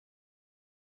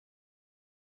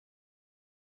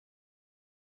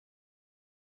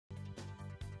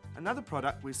Another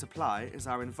product we supply is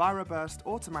our Enviroburst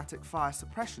automatic fire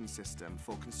suppression system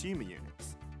for consumer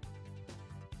units.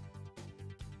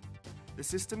 The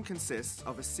system consists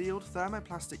of a sealed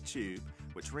thermoplastic tube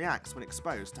which reacts when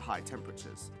exposed to high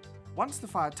temperatures. Once the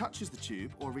fire touches the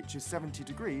tube or reaches 70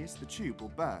 degrees, the tube will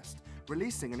burst,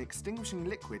 releasing an extinguishing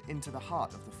liquid into the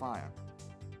heart of the fire.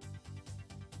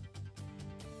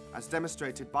 As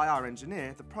demonstrated by our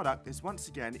engineer, the product is once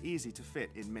again easy to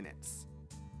fit in minutes.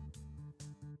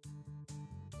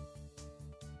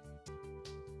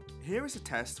 Here is a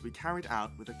test we carried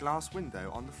out with a glass window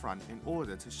on the front in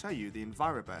order to show you the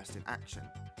Enviroburst in action.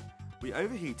 We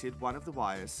overheated one of the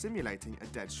wires, simulating a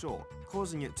dead short,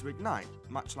 causing it to ignite,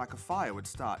 much like a fire would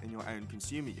start in your own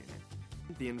consumer unit.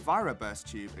 The Enviroburst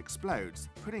tube explodes,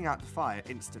 putting out the fire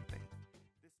instantly.